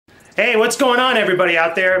Hey, what's going on everybody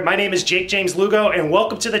out there? My name is Jakejames Lugo and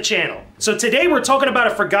welcome to the channel. So today we're talking about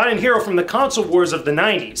a forgotten hero from the console wars of the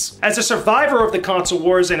 90s. As a survivor of the console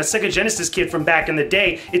wars and a SEGA Genesis kid from back in the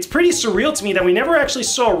day, it's pretty surreal to me that we never actually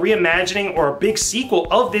saw a reimagining or a big sequel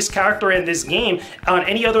of this character and this game on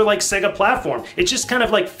any other like SEGA platform. It just kind of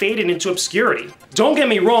like faded into obscurity. Don't get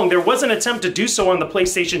me wrong, there was an attempt to do so on the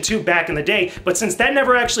PlayStation 2 back in the day, but since that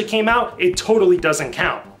never actually came out, it totally doesn't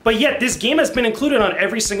count. But yet, this game has been included on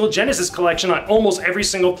every single Genesis collection on almost every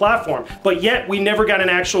single platform, but yet we never got an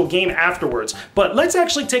actual game afterwards. But let's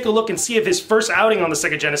actually take a look and see if his first outing on the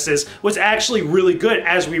SEGA Genesis was actually really good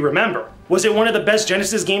as we remember. Was it one of the best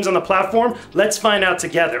Genesis games on the platform? Let's find out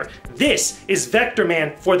together. This is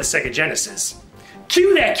Vectorman for the SEGA Genesis.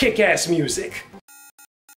 Cue that kick-ass music!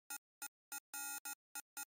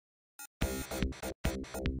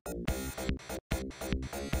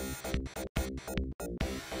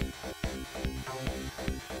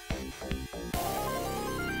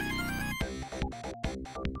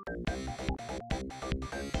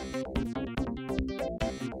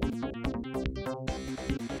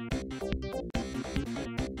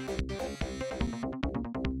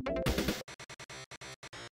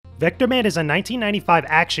 Vectorman is a 1995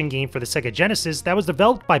 action game for the SEGA Genesis that was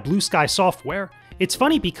developed by Blue Sky Software. It's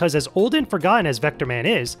funny because as old and forgotten as Vectorman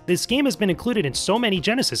is, this game has been included in so many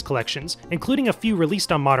Genesis collections, including a few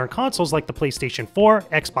released on modern consoles like the PlayStation 4,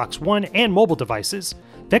 Xbox One, and mobile devices.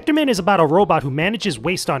 Vectorman is about a robot who manages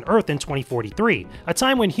waste on Earth in 2043, a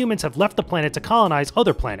time when humans have left the planet to colonize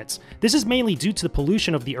other planets. This is mainly due to the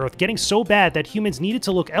pollution of the Earth getting so bad that humans needed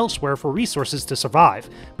to look elsewhere for resources to survive.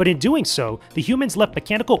 But in doing so, the humans left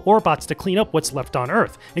mechanical Orbots to clean up what's left on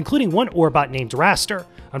Earth, including one Orbot named Raster.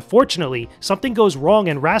 Unfortunately, something goes wrong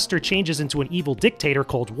and Raster changes into an evil dictator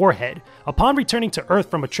called Warhead. Upon returning to Earth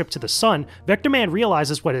from a trip to the sun, Vectorman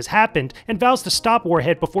realizes what has happened and vows to stop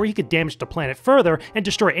Warhead before he could damage the planet further and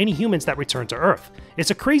destroy any humans that return to Earth.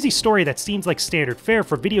 It's a crazy story that seems like standard fare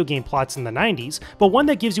for video game plots in the 90s, but one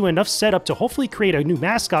that gives you enough setup to hopefully create a new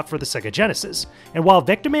mascot for the SEGA Genesis. And while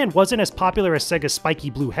Vectorman wasn't as popular as Sega's Spiky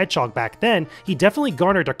Blue Hedgehog back then, he definitely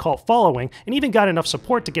garnered a cult following and even got enough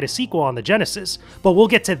support to get a sequel on the Genesis. But we'll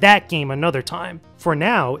get to that game another time. For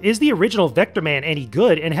now, is the original Vectorman any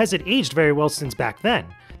good, and has it aged very well since back then?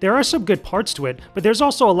 There are some good parts to it, but there's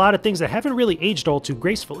also a lot of things that haven't really aged all too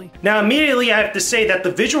gracefully. Now immediately I have to say that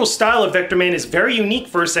the visual style of Vectorman is very unique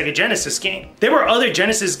for a SEGA Genesis game. There were other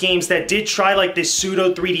Genesis games that did try like this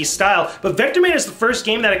pseudo 3D style, but Vectorman is the first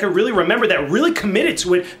game that I could really remember that really committed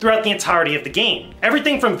to it throughout the entirety of the game.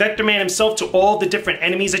 Everything from Vectorman himself to all the different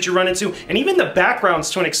enemies that you run into, and even the backgrounds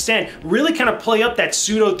to an extent, really kind of play up that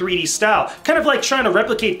pseudo 3D style. Kind of like trying to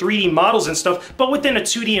replicate 3D models and stuff, but within a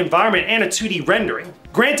 2D environment and a 2D rendering.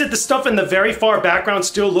 Granted, the stuff in the very far background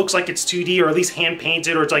still looks like it's 2D or at least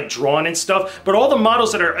hand-painted or it's like drawn and stuff, but all the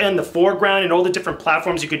models that are in the foreground and all the different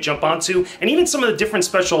platforms you could jump onto, and even some of the different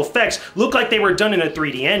special effects look like they were done in a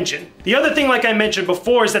 3D engine. The other thing, like I mentioned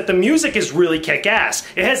before, is that the music is really kick-ass.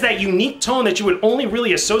 It has that unique tone that you would only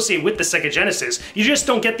really associate with the SEGA Genesis. You just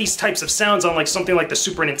don't get these types of sounds on like something like the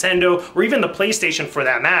Super Nintendo or even the PlayStation for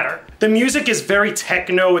that matter. The music is very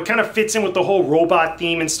techno, it kind of fits in with the whole robot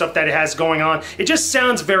theme and stuff that it has going on. It just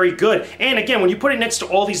sounds very good. And again, when you put it next to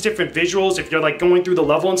all these different visuals, if you're like going through the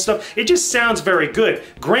level and stuff, it just sounds very good.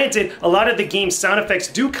 Granted, a lot of the game's sound effects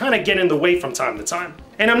do kind of get in the way from time to time.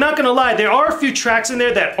 And I'm not gonna lie, there are a few tracks in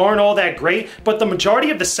there that aren't all that great, but the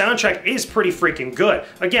majority of the soundtrack is pretty freaking good.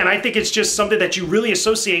 Again, I think it's just something that you really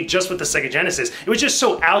associate just with the SEGA Genesis. It was just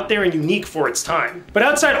so out there and unique for its time. But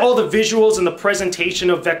outside all the visuals and the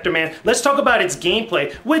presentation of Vectorman, let's talk about its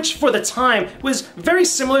gameplay, which for the time was very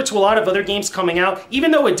similar to a lot of other games coming out,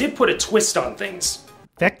 even though it did put a twist on things.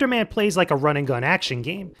 Vectorman plays like a run-and-gun action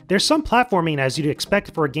game. There's some platforming as you'd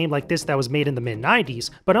expect for a game like this that was made in the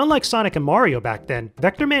mid-90s, but unlike Sonic and Mario back then,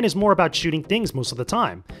 Vectorman is more about shooting things most of the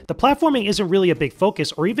time. The platforming isn't really a big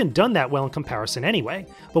focus or even done that well in comparison anyway,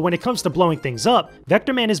 but when it comes to blowing things up,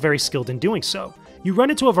 Vectorman is very skilled in doing so. You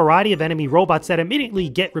run into a variety of enemy robots that immediately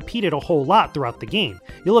get repeated a whole lot throughout the game.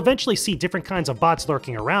 You'll eventually see different kinds of bots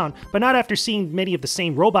lurking around, but not after seeing many of the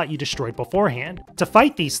same robot you destroyed beforehand. To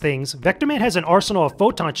fight these things, Vectorman has an arsenal of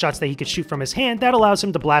photon shots that he can shoot from his hand that allows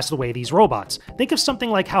him to blast away these robots. Think of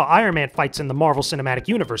something like how Iron Man fights in the Marvel Cinematic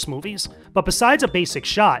Universe movies. But besides a basic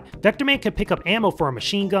shot, Vectorman can pick up ammo for a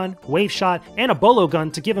machine gun, wave shot, and a bolo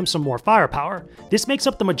gun to give him some more firepower. This makes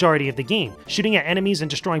up the majority of the game, shooting at enemies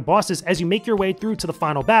and destroying bosses as you make your way through through to the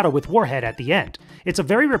final battle with Warhead at the end. It's a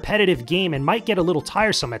very repetitive game and might get a little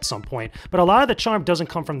tiresome at some point, but a lot of the charm doesn't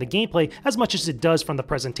come from the gameplay as much as it does from the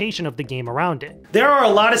presentation of the game around it. There are a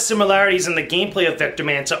lot of similarities in the gameplay of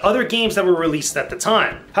Vectorman to other games that were released at the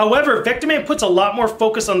time. However, Vectorman puts a lot more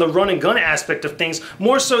focus on the run and gun aspect of things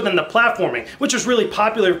more so than the platforming, which was really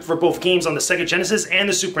popular for both games on the SEGA Genesis and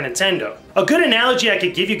the Super Nintendo. A good analogy I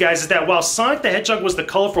could give you guys is that while Sonic the Hedgehog was the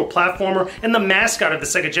colorful platformer and the mascot of the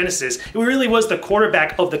SEGA Genesis, it really was the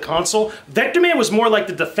quarterback of the console, Vectorman was more like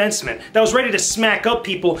the defenseman that was ready to smack up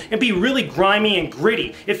people and be really grimy and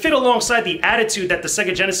gritty. It fit alongside the attitude that the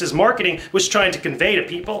SEGA Genesis marketing was trying to convey to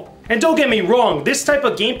people. And don't get me wrong, this type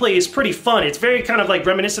of gameplay is pretty fun. It's very kind of like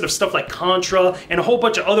reminiscent of stuff like Contra and a whole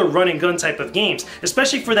bunch of other run and gun type of games,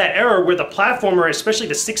 especially for that era where the platformer, especially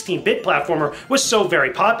the 16-bit platformer, was so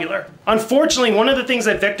very popular. Unfortunately, one of the things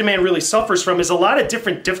that Vectorman really suffers from is a lot of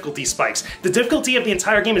different difficulty spikes. The difficulty of the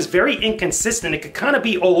entire game is very inconsistent. It could kind of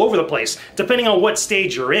be all over the place, depending on what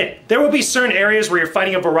stage you're in. There will be certain areas where you're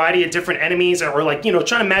fighting a variety of different enemies or like, you know,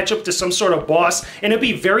 trying to match up to some sort of boss, and it'll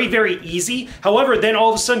be very, very easy. However, then all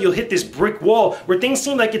of a sudden you'll hit this brick wall where things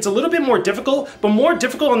seem like it's a little bit more difficult, but more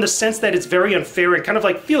difficult in the sense that it's very unfair and kind of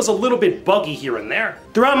like feels a little bit buggy here and there.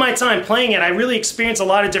 Throughout my time playing it, I really experienced a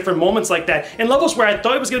lot of different moments like that, and levels where I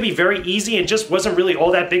thought it was going to be very easy and just wasn't really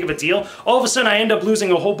all that big of a deal. All of a sudden I end up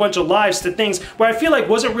losing a whole bunch of lives to things where I feel like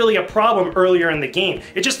wasn't really a problem earlier in the game.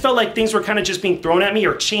 It just felt like things were kind of just being thrown at me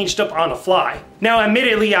or changed up on the fly. Now,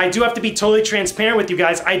 admittedly, I do have to be totally transparent with you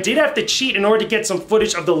guys. I did have to cheat in order to get some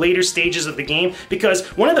footage of the later stages of the game, because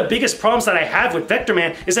one of the biggest problems that I have with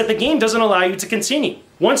Vectorman is that the game doesn't allow you to continue.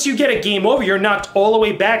 Once you get a game over, you're knocked all the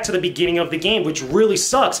way back to the beginning of the game, which really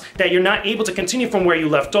sucks that you're not able to continue from where you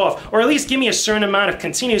left off, or at least give me a certain amount of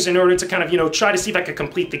continues in order to kind of, you know, try to see if I could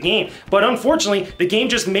complete the game. But unfortunately, the game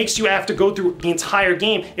just makes you have to go through the entire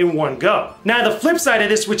game in one go. Now, the flip side of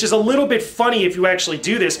this, which is a little bit funny if you actually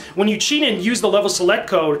do this, when you cheat and use the level select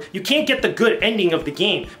code, you can't get the good ending of the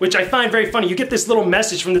game, which I find very funny. You get this little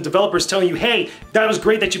message from the developers telling you, hey, that was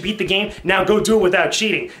great that you beat the game, now go do it without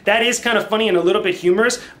cheating. That is kind of funny and a little bit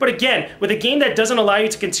humorous, but again, with a game that doesn't allow you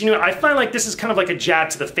to continue, I find like this is kind of like a jab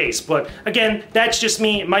to the face. But again, that's just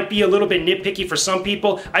me. It might be a little bit nitpicky for some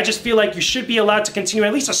people. I just feel like you should be allowed to continue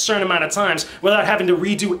at least a certain amount of times without having to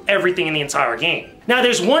redo everything in the entire game. Now,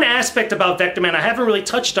 there's one aspect about Vectorman I haven't really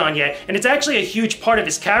touched on yet, and it's actually a huge part of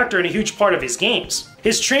his character and a huge part of his games.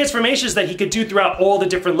 His transformations that he could do throughout all the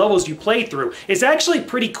different levels you play through is actually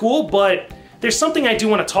pretty cool, but there's something I do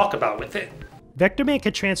want to talk about with it. Vectorman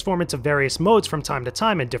can transform into various modes from time to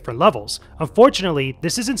time in different levels. Unfortunately,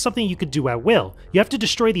 this isn't something you could do at will. You have to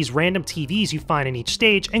destroy these random TVs you find in each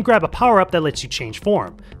stage and grab a power-up that lets you change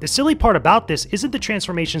form. The silly part about this isn't the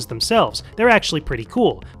transformations themselves, they're actually pretty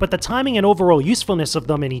cool, but the timing and overall usefulness of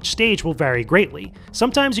them in each stage will vary greatly.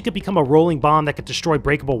 Sometimes you could become a rolling bomb that could destroy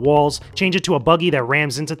breakable walls, change into a buggy that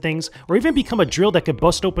rams into things, or even become a drill that could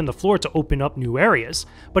bust open the floor to open up new areas.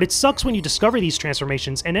 But it sucks when you discover these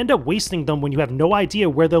transformations and end up wasting them when you have no idea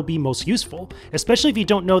where they'll be most useful, especially if you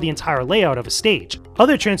don't know the entire layout of a stage.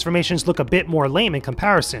 Other transformations look a bit more lame in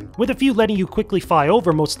comparison, with a few letting you quickly fly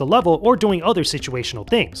over most of the level or doing other situational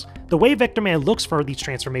things. The way Vectorman looks for these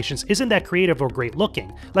transformations isn't that creative or great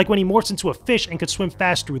looking, like when he morphs into a fish and could swim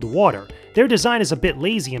fast through the water. Their design is a bit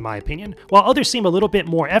lazy in my opinion, while others seem a little bit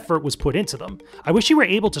more effort was put into them. I wish you were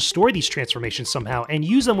able to store these transformations somehow and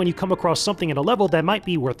use them when you come across something in a level that might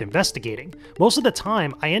be worth investigating. Most of the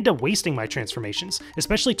time, I end up wasting my transformations,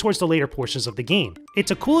 especially towards the later portions of the game.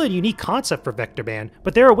 It's a cool and unique concept for Vectorman,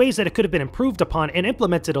 but there are ways that it could have been improved upon and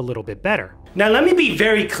implemented a little bit better. Now let me be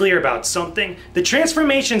very clear about something. The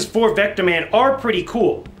transformations for Vectorman are pretty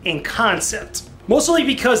cool in concept. Mostly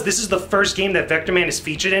because this is the first game that Vectorman is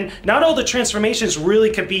featured in, not all the transformations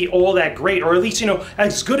really could be all that great, or at least, you know,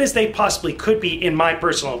 as good as they possibly could be in my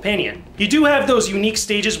personal opinion. You do have those unique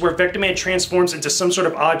stages where Vectorman transforms into some sort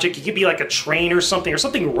of object. It could be like a train or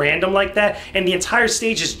something random like that, and the entire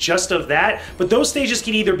stage is just of that, but those stages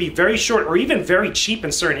can either be very short or even very cheap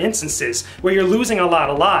in certain instances, where you're losing a lot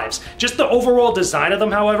of lives. Just the overall design of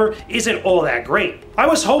them, however, isn't all that great. I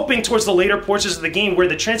was hoping towards the later portions of the game where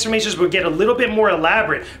the transformations would get a little bit more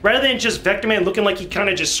elaborate, rather than just Vectorman looking like he kind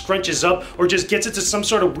of just scrunches up or just gets into some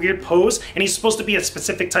sort of weird pose and he's supposed to be a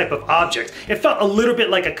specific type of object. It felt a little bit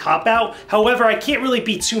like a cop-out. However, I can't really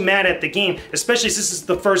be too mad at the game, especially since this is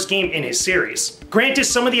the first game in his series. Granted,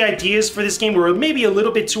 some of the ideas for this game were maybe a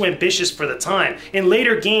little bit too ambitious for the time. In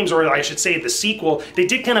later games, or I should say the sequel, they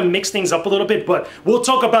did kind of mix things up a little bit, but we'll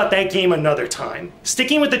talk about that game another time.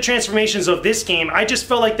 Sticking with the transformations of this game, I just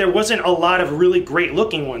felt like there wasn't a lot of really great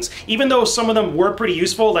looking ones, even though some of them them were pretty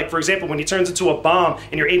useful. Like for example, when he turns into a bomb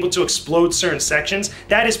and you're able to explode certain sections,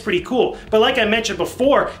 that is pretty cool. But like I mentioned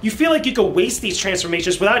before, you feel like you could waste these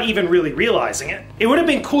transformations without even really realizing it. It would have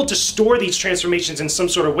been cool to store these transformations in some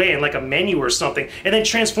sort of way, in like a menu or something, and then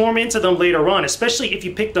transform into them later on, especially if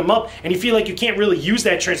you pick them up and you feel like you can't really use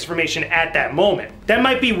that transformation at that moment. That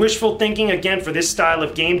might be wishful thinking again for this style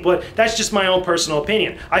of game, but that's just my own personal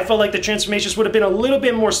opinion. I felt like the transformations would have been a little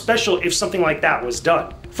bit more special if something like that was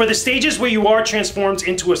done. For the stages where you are transformed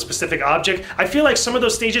into a specific object, I feel like some of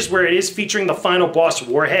those stages where it is featuring the final boss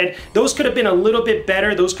Warhead, those could have been a little bit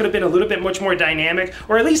better, those could have been a little bit much more dynamic,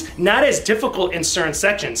 or at least not as difficult in certain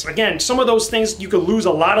sections. Again, some of those things you could lose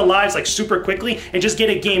a lot of lives like super quickly and just get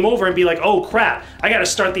a game over and be like, oh crap, I gotta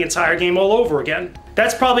start the entire game all over again.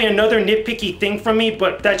 That's probably another nitpicky thing from me,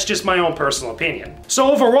 but that's just my own personal opinion. So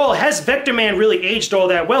overall, has Vectorman really aged all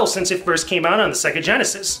that well since it first came out on the SEGA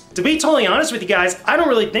Genesis? To be totally honest with you guys, I don't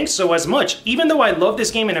really think so as much, even though I loved this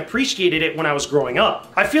game and appreciated it when I was growing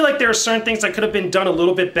up. I feel like there are certain things that could have been done a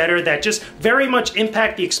little bit better that just very much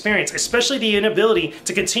impact the experience, especially the inability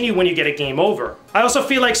to continue when you get a game over. I also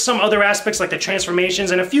feel like some other aspects like the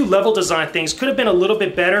transformations and a few level design things could have been a little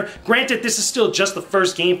bit better. Granted, this is still just the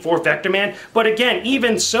first game for Vectorman, but again,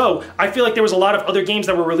 even so, I feel like there was a lot of other games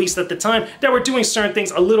that were released at the time that were doing certain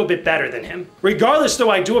things a little bit better than him. Regardless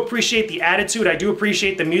though, I do appreciate the attitude, I do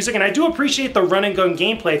appreciate the music, and I do appreciate the run and gun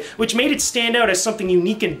gameplay, which made it stand out as something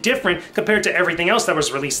unique and different compared to everything else that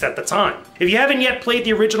was released at the time. If you haven't yet played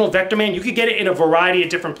the original Vectorman, you could get it in a variety of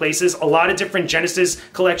different places. A lot of different Genesis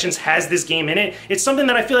collections has this game in it. It's something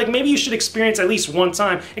that I feel like maybe you should experience at least one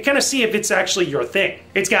time and kind of see if it's actually your thing.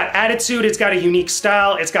 It's got attitude, it's got a unique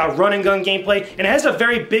style, it's got run and gun gameplay, and it has a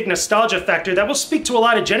very big nostalgia factor that will speak to a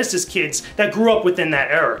lot of Genesis kids that grew up within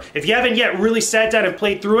that era. If you haven't yet really sat down and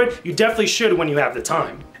played through it, you definitely should when you have the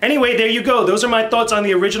time. Anyway, there you go. Those are my thoughts on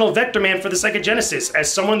the original Vectorman for the SEGA Genesis.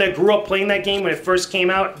 As someone that grew up playing that game when it first came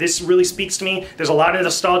out, this really speaks to me. There's a lot of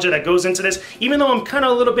nostalgia that goes into this. Even though I'm kind of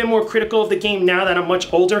a little bit more critical of the game now that I'm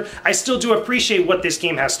much older, I still do appreciate what this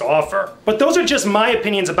game has to offer. But those are just my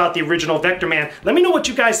opinions about the original Vectorman. Let me know what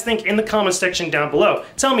you guys think in the comments section down below.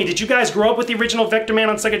 Tell me, did you guys grow up with the original Vectorman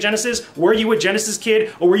on SEGA Genesis? Were you a Genesis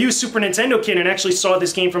kid, or were you a Super Nintendo kid and actually saw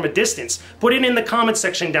this game from a distance? Put it in the comments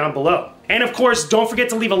section down below. And of course, don't forget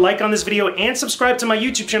to leave a like on this video and subscribe to my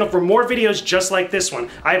YouTube channel for more videos just like this one.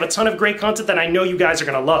 I have a ton of great content that I know you guys are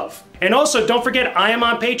gonna love. And also, don't forget, I am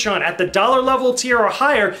on Patreon. At the $1 level tier or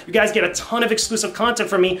higher, you guys get a ton of exclusive content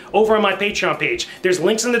from me over on my Patreon page. There's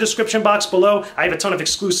links in the description box below. I have a ton of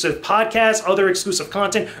exclusive podcasts, other exclusive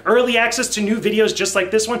content, early access to new videos just like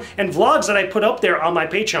this one, and vlogs that I put up there on my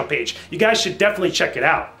Patreon page. You guys should definitely check it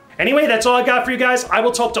out. Anyway, that's all I got for you guys. I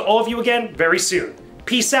will talk to all of you again very soon.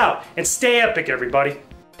 Peace out, and stay epic, everybody.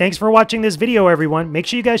 Thanks for watching this video, everyone. Make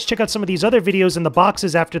sure you guys check out some of these other videos in the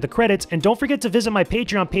boxes after the credits, and don't forget to visit my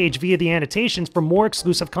Patreon page via the annotations for more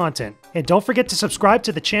exclusive content. And don't forget to subscribe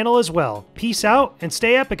to the channel as well. Peace out, and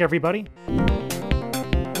stay epic, everybody.